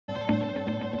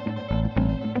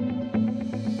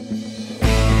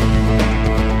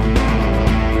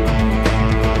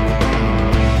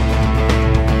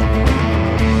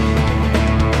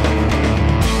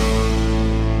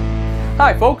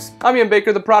Hi folks, I'm Ian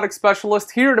Baker, the product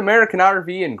specialist here at American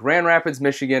RV in Grand Rapids,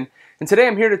 Michigan, and today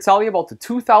I'm here to tell you about the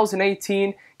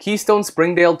 2018 Keystone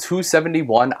Springdale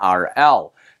 271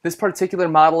 RL. This particular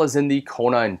model is in the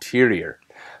Kona interior.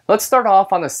 Let's start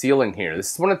off on the ceiling here.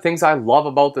 This is one of the things I love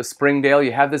about the Springdale.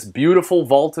 You have this beautiful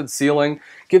vaulted ceiling,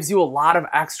 gives you a lot of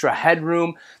extra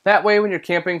headroom. That way when you're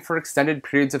camping for extended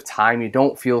periods of time, you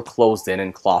don't feel closed in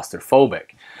and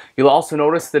claustrophobic. You'll also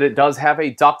notice that it does have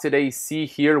a ducted AC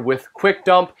here with quick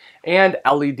dump and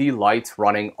LED lights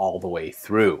running all the way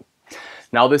through.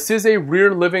 Now this is a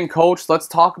rear living coach. Let's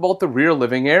talk about the rear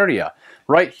living area.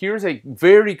 Right here's a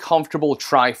very comfortable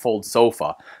tri-fold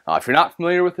sofa. If you're not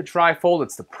familiar with the tri-fold,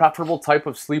 it's the preferable type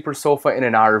of sleeper sofa in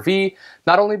an RV,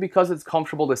 not only because it's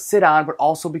comfortable to sit on, but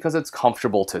also because it's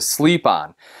comfortable to sleep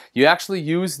on. You actually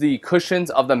use the cushions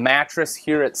of the mattress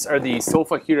here, or the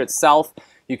sofa here itself.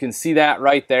 You can see that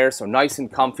right there, so nice and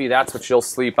comfy. That's what you'll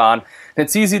sleep on. And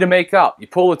it's easy to make up. You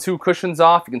pull the two cushions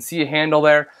off, you can see a handle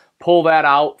there, pull that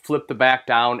out, flip the back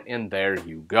down, and there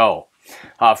you go.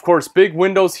 Of course, big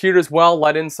windows here as well,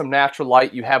 let in some natural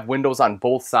light. You have windows on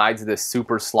both sides of this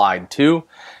super slide too.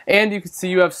 And you can see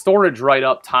you have storage right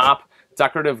up top,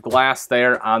 decorative glass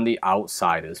there on the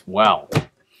outside as well.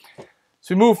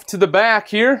 So we move to the back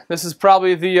here. This is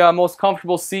probably the most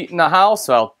comfortable seat in the house.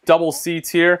 So double seats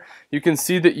here. You can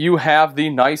see that you have the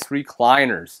nice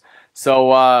recliners.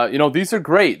 So, you know, these are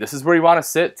great. This is where you want to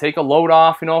sit, take a load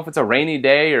off, you know, if it's a rainy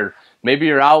day or maybe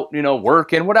you're out, you know,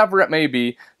 working, whatever it may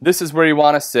be. This is where you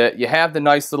want to sit. You have the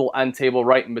nice little end table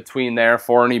right in between there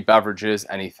for any beverages,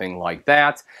 anything like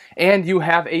that. And you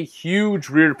have a huge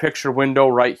rear picture window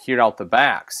right here out the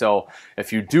back. So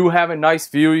if you do have a nice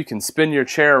view, you can spin your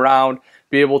chair around,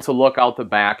 be able to look out the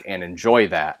back and enjoy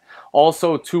that.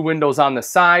 Also, two windows on the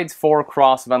sides for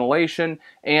cross ventilation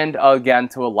and again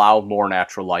to allow more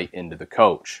natural light into the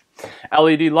coach.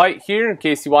 LED light here in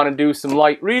case you want to do some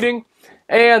light reading.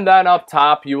 And then up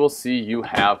top you will see you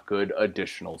have good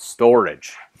additional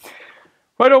storage.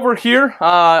 Right over here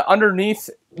underneath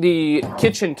the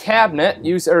kitchen cabinet,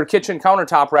 or kitchen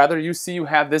countertop rather, you see you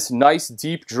have this nice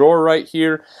deep drawer right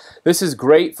here. This is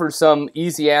great for some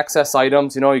easy access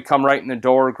items. You know, you come right in the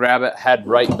door, grab it, head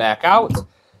right back out.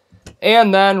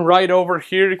 And then right over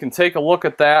here, you can take a look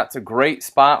at that. It's a great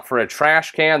spot for a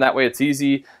trash can. That way it's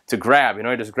easy to grab. You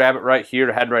know, you just grab it right here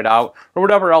to head right out, or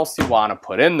whatever else you want to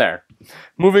put in there.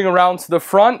 Moving around to the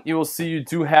front, you will see you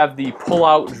do have the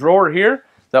pull-out drawer here.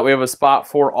 That way you have a spot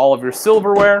for all of your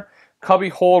silverware. Cubby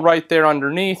hole right there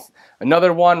underneath.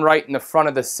 Another one right in the front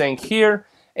of the sink here.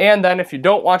 And then if you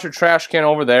don't want your trash can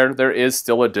over there, there is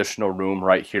still additional room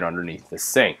right here underneath the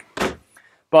sink.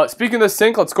 But speaking of the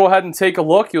sink, let's go ahead and take a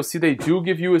look. You'll see they do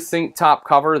give you a sink top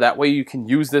cover. That way you can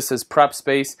use this as prep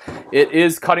space. It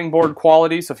is cutting board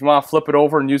quality, so if you want to flip it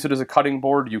over and use it as a cutting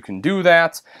board, you can do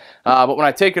that. But when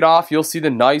I take it off, you'll see the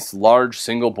nice large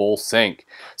single bowl sink.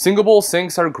 Single bowl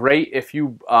sinks are great if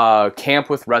you camp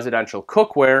with residential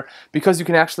cookware because you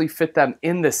can actually fit them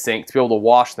in the sink to be able to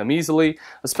wash them easily,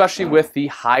 especially with the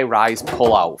high-rise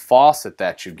pull-out faucet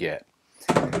that you get.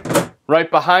 Right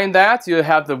behind that, you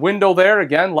have the window there.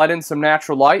 Again, let in some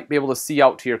natural light, be able to see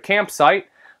out to your campsite.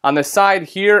 On the side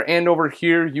here and over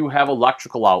here, you have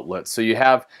electrical outlets. So you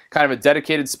have kind of a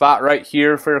dedicated spot right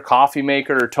here for your coffee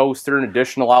maker or toaster, an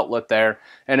additional outlet there.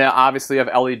 And obviously you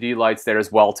have LED lights there as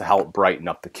well to help brighten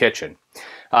up the kitchen.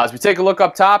 As we take a look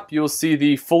up top, you'll see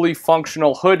the fully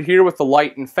functional hood here with the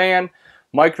light and fan.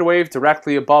 Microwave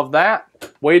directly above that.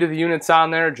 Weight of the unit's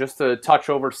on there, just a touch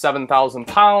over 7,000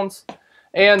 pounds.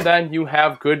 And then you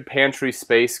have good pantry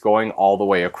space going all the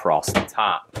way across the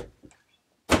top.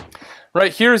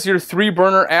 Right here's your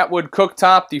 3-burner Atwood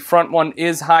cooktop. The front one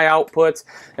is high output.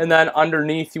 And then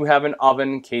underneath you have an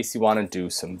oven in case you want to do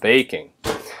some baking.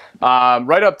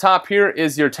 Right up top here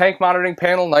is your tank monitoring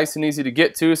panel, nice and easy to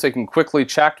get to, so you can quickly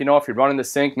check, you know, if you're running the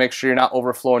sink, make sure you're not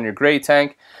overflowing your gray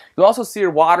tank. You'll also see your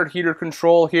water heater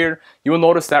control here. You will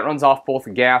notice that runs off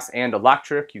both gas and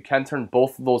electric. You can turn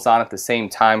both of those on at the same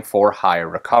time for higher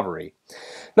recovery.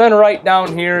 Then right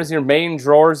down here is your main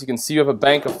drawers. You can see you have a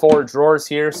bank of 4 drawers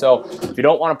here, so if you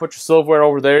don't want to put your silverware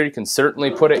over there, you can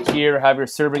certainly put it here, have your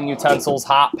serving utensils,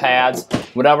 hot pads,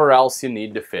 whatever else you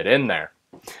need to fit in there.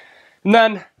 And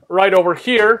then right over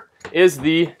here is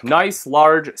the nice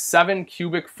large 7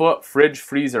 cubic foot fridge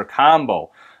freezer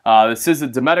combo. This is a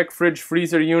Dometic fridge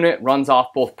freezer unit, runs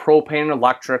off both propane and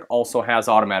electric, also has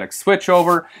automatic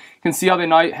switchover. You can see how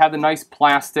they have the nice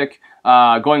plastic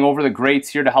going over the grates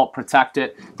here to help protect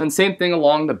it. Then same thing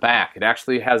along the back. It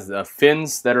actually has the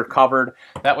fins that are covered.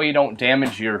 That way you don't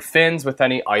damage your fins with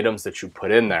any items that you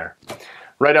put in there.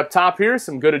 Right up top here,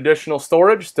 some good additional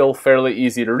storage, still fairly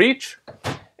easy to reach.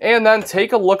 And then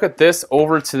take a look at this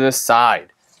over to this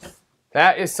side.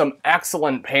 That is some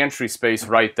excellent pantry space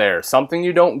right there. Something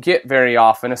you don't get very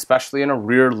often, especially in a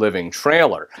rear living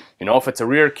trailer. You know, if it's a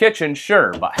rear kitchen,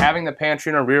 sure, but having the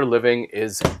pantry in a rear living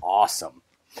is awesome.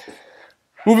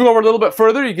 Moving over a little bit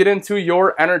further, you get into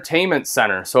your entertainment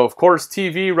center. So of course,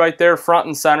 TV right there, front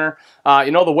and center.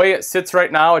 You know, the way it sits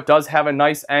right now, it does have a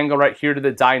nice angle right here to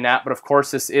the dinette, but of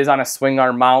course this is on a swing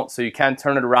arm mount, so you can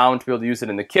turn it around to be able to use it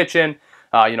in the kitchen,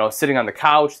 you know, sitting on the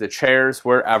couch, the chairs,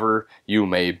 wherever you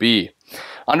may be.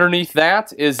 Underneath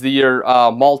that is your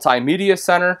multimedia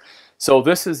center. So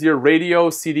this is your radio,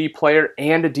 CD player,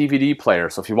 and a DVD player.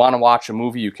 So if you want to watch a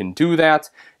movie, you can do that.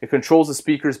 It controls the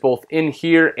speakers both in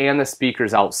here and the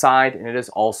speakers outside, and it is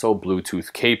also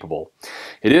Bluetooth capable.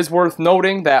 It is worth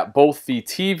noting that both the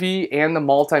TV and the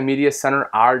multimedia center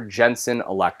are Jensen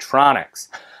Electronics.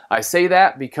 I say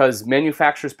that because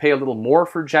manufacturers pay a little more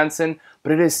for Jensen,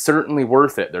 but it is certainly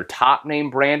worth it. They're top name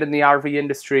brand in the RV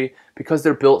industry because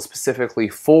they're built specifically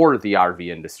for the RV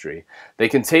industry. They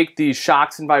can take the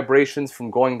shocks and vibrations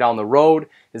from going down the road,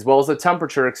 as well as the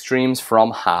temperature extremes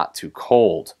from hot to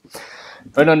cold.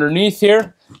 Right underneath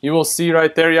here, you will see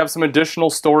right there you have some additional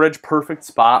storage, perfect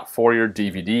spot for your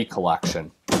DVD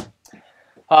collection.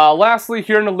 Lastly,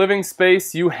 here in the living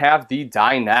space, you have the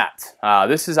dinette.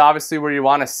 This is obviously where you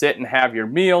want to sit and have your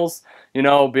meals, you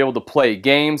know, be able to play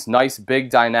games. Nice big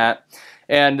dinette.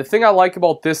 And the thing I like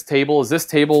about this table is this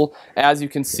table, as you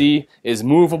can see, is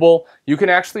movable. You can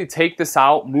actually take this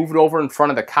out, move it over in front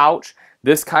of the couch.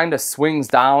 This kind of swings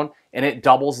down and it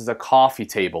doubles as a coffee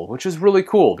table, which is really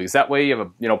cool because that way you have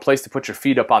a place to put your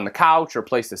feet up on the couch or a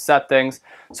place to set things.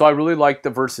 So I really like the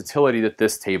versatility that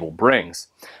this table brings.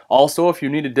 Also, if you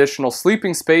need additional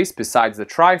sleeping space besides the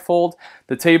trifold,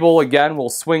 the table again will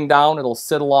swing down. It'll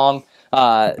sit along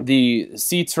the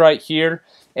seats right here,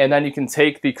 and then you can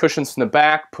take the cushions from the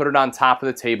back, put it on top of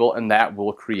the table, and that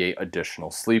will create additional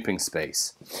sleeping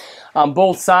space. On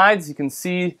both sides, you can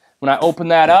see when I open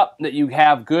that up that you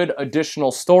have good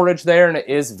additional storage there, and it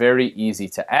is very easy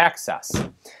to access.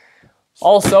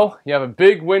 Also, you have a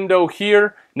big window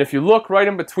here, and if you look right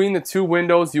in between the two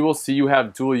windows, you will see you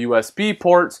have dual USB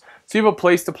ports, so you have a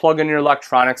place to plug in your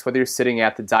electronics whether you're sitting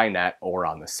at the dinette or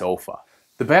on the sofa.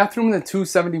 The bathroom in the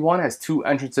 271 has two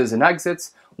entrances and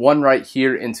exits, one right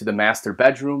here into the master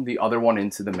bedroom, the other one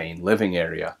into the main living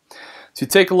area. So you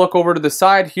take a look over to the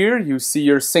side here, you see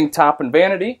your sink top and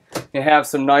vanity. You have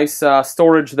some nice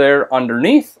storage there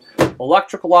underneath.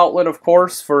 Electrical outlet, of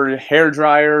course, for hair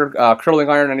dryer, curling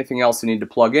iron, anything else you need to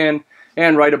plug in.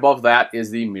 And right above that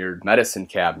is the mirrored medicine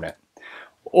cabinet.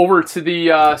 Over to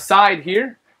the side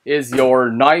here is your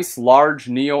nice large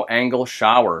neo-angle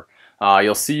shower.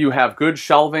 You'll see you have good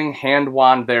shelving, hand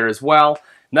wand there as well.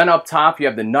 And then up top you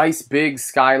have the nice big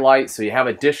skylight, so you have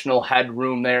additional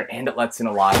headroom there and it lets in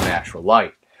a lot of natural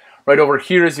light. Right over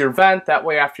here is your vent, that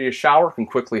way after you shower can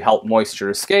quickly help moisture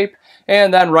escape.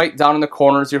 And then right down in the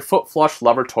corner is your foot flush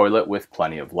lever toilet with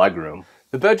plenty of legroom.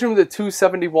 The bedroom of the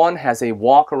 271 has a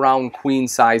walk-around queen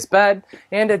size bed,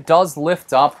 and it does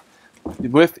lift up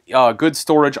with good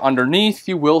storage underneath.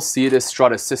 You will see it is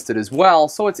strut assisted as well,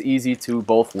 so it's easy to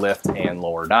both lift and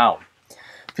lower down.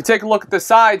 If you take a look at the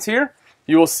sides here,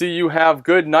 you will see you have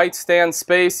good nightstand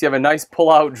space. You have a nice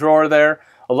pull-out drawer there.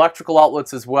 Electrical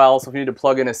outlets as well, so if you need to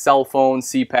plug in a cell phone,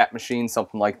 CPAP machine,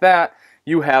 something like that,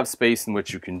 you have space in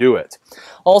which you can do it.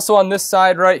 Also on this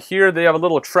side right here, they have a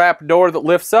little trap door that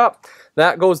lifts up.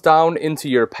 That goes down into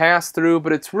your pass-through,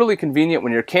 but it's really convenient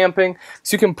when you're camping.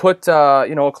 So you can put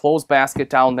a clothes basket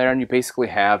down there and you basically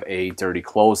have a dirty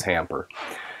clothes hamper.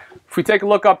 If we take a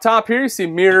look up top here, you see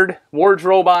mirrored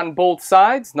wardrobe on both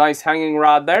sides. Nice hanging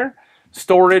rod there.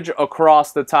 Storage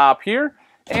across the top here,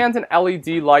 and an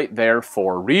LED light there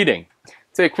for reading.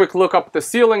 Take a quick look up at the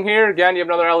ceiling here. Again, you have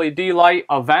another LED light,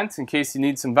 a vent in case you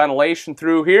need some ventilation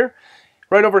through here.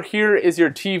 Right over here is your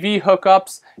TV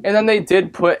hookups, and then they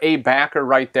did put a backer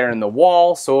right there in the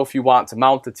wall, so if you want to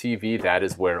mount the TV, that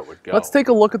is where it would go. Let's take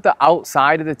a look at the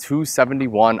outside of the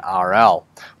 271 RL.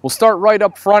 We'll start right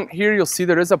up front here. You'll see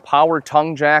there is a power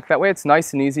tongue jack. That way it's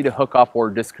nice and easy to hook up or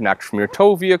disconnect from your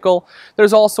tow vehicle.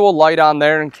 There's also a light on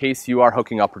there in case you are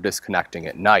hooking up or disconnecting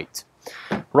at night.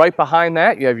 Right behind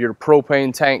that, you have your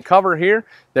propane tank cover here.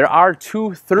 There are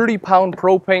two 30-pound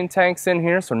propane tanks in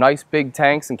here, so nice big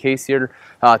tanks in case you're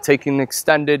taking an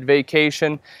extended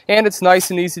vacation. And it's nice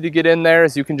and easy to get in there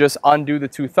as you can just undo the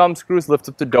two thumb screws, lift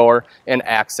up the door, and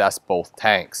access both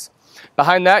tanks.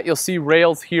 Behind that, you'll see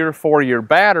rails here for your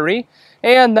battery.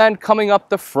 And then coming up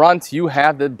the front, you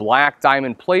have the black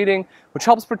diamond plating, which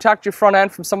helps protect your front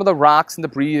end from some of the rocks and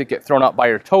debris that get thrown up by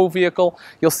your tow vehicle.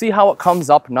 You'll see how it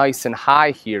comes up nice and high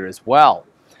here as well.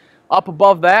 Up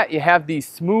above that, you have the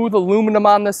smooth aluminum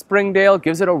on the Springdale.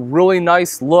 Gives it a really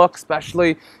nice look,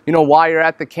 especially, while you're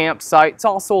at the campsite. It's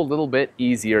also a little bit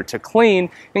easier to clean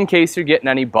in case you're getting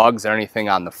any bugs or anything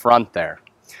on the front there.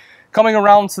 Coming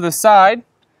around to the side,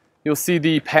 you'll see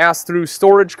the pass-through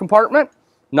storage compartment.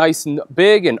 Nice and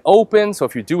big and open, so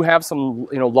if you do have some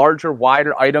larger,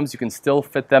 wider items, you can still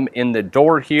fit them in the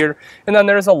door here. And then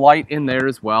there's a light in there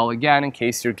as well, again, in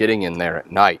case you're getting in there at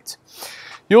night.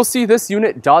 You'll see this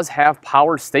unit does have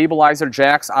power stabilizer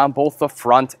jacks on both the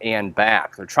front and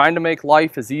back. They're trying to make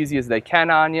life as easy as they can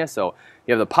on you, so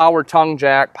you have the power tongue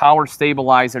jack, power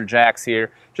stabilizer jacks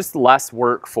here, just less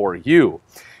work for you.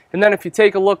 And then if you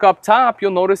take a look up top,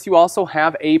 you'll notice you also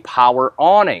have a power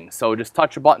awning. So just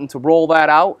touch a button to roll that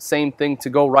out, same thing to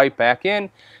go right back in.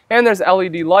 And there's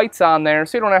LED lights on there,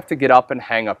 so you don't have to get up and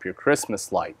hang up your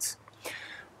Christmas lights.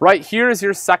 Right here is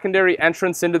your secondary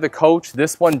entrance into the coach.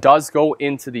 This one does go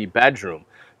into the bedroom.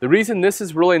 The reason this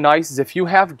is really nice is if you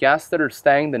have guests that are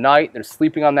staying the night, they're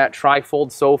sleeping on that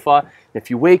tri-fold sofa, if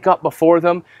you wake up before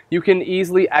them, you can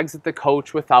easily exit the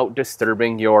coach without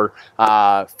disturbing your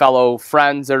fellow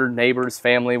friends or neighbors,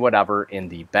 family, whatever, in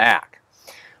the back.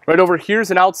 Right over here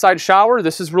is an outside shower.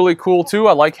 This is really cool too.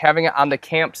 I like having it on the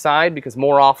camp side because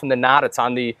more often than not, it's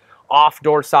on the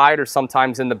off-door side or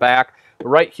sometimes in the back. But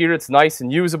right here, it's nice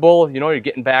and usable. You're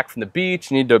getting back from the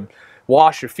beach, you need to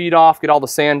wash your feet off, get all the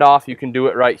sand off, you can do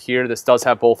it right here. This does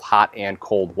have both hot and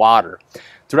cold water.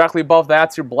 Directly above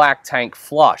that's your black tank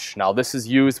flush. Now this is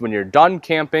used when you're done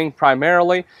camping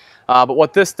primarily, but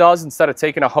what this does, instead of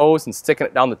taking a hose and sticking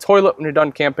it down the toilet when you're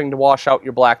done camping to wash out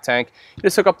your black tank, you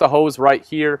just hook up the hose right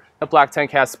here. The black tank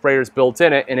has sprayers built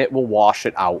in it and it will wash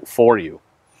it out for you.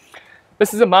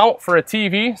 This is a mount for a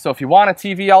TV, so if you want a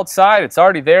TV outside, it's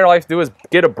already there. All you have to do is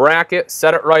get a bracket,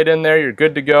 set it right in there, you're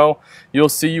good to go. You'll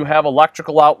see you have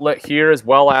electrical outlet here as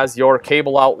well as your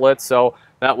cable outlet, so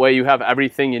that way you have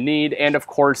everything you need, and of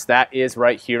course that is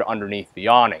right here underneath the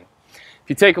awning. If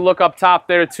you take a look up top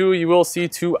there too, you will see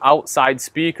two outside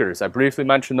speakers. I briefly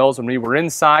mentioned those when we were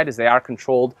inside as they are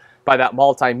controlled by that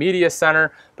multimedia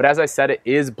center, but as I said, it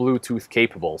is Bluetooth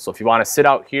capable. So if you want to sit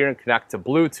out here and connect to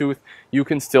Bluetooth, you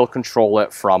can still control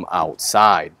it from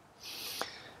outside.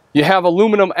 You have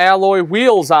aluminum alloy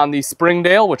wheels on the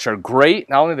Springdale, which are great.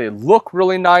 Not only do they look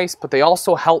really nice, but they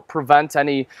also help prevent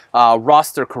any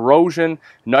rust or corrosion.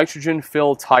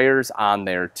 Nitrogen-filled tires on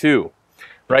there too.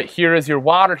 Right here is your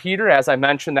water heater. As I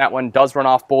mentioned, that one does run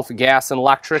off both gas and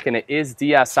electric, and it is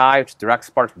DSI, which is direct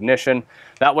spark ignition.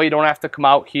 That way you don't have to come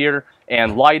out here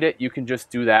and light it. You can just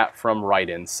do that from right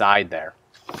inside there.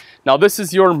 Now this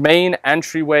is your main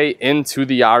entryway into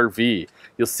the RV.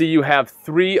 You'll see you have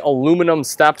 3 aluminum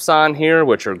steps on here,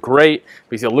 which are great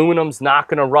because the aluminum's not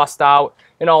going to rust out.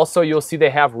 And also you'll see they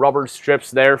have rubber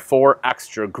strips there for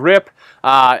extra grip.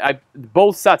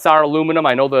 Both sets are aluminum.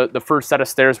 I know the first set of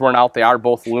stairs weren't out. They are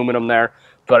both aluminum there.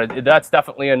 But that's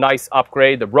definitely a nice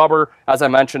upgrade. The rubber, as I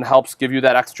mentioned, helps give you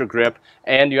that extra grip.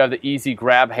 And you have the easy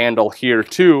grab handle here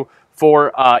too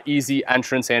for easy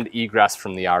entrance and egress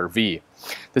from the RV.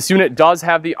 This unit does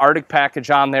have the Arctic package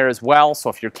on there as well, so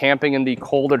if you're camping in the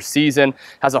colder season,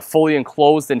 has a fully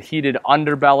enclosed and heated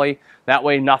underbelly. That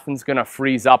way nothing's going to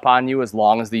freeze up on you as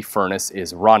long as the furnace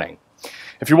is running.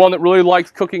 If you're one that really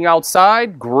likes cooking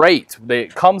outside, great.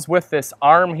 It comes with this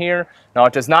arm here. Now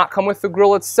it does not come with the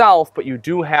grill itself, but you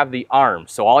do have the arm.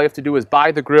 So all you have to do is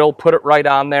buy the grill, put it right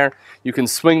on there. You can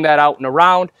swing that out and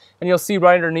around, and you'll see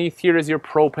right underneath here is your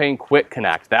propane quick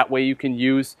connect. That way you can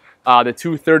use the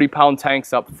 2 30-pound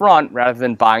tanks up front rather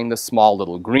than buying the small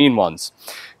little green ones.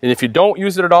 And if you don't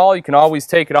use it at all, you can always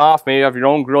take it off. Maybe you have your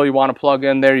own grill you want to plug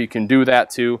in there, you can do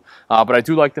that too. But I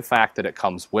do like the fact that it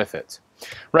comes with it.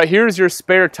 Right here is your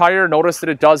spare tire. Notice that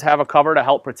it does have a cover to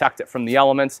help protect it from the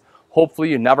elements.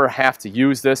 Hopefully you never have to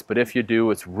use this, but if you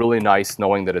do, it's really nice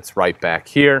knowing that it's right back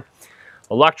here.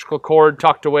 Electrical cord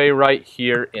tucked away right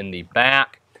here in the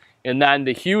back. And then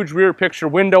the huge rear picture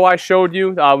window I showed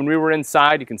you when we were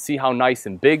inside, you can see how nice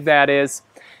and big that is.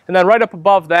 And then right up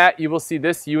above that, you will see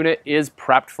this unit is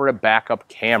prepped for a backup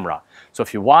camera. So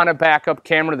if you want a backup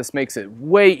camera, this makes it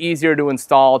way easier to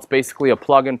install. It's basically a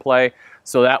plug and play.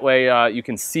 So that way you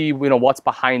can see what's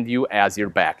behind you as you're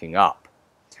backing up.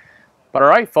 But all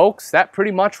right, folks, that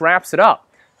pretty much wraps it up.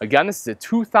 Again, this is a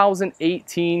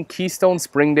 2018 Keystone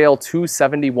Springdale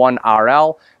 271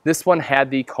 RL. This one had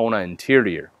the Kona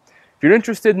interior. If you're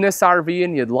interested in this RV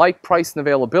and you'd like price and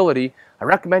availability, I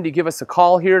recommend you give us a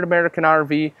call here at American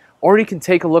RV, or you can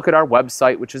take a look at our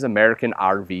website, which is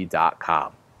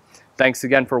AmericanRV.com. Thanks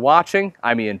again for watching.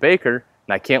 I'm Ian Baker,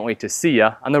 and I can't wait to see you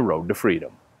on the road to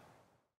freedom.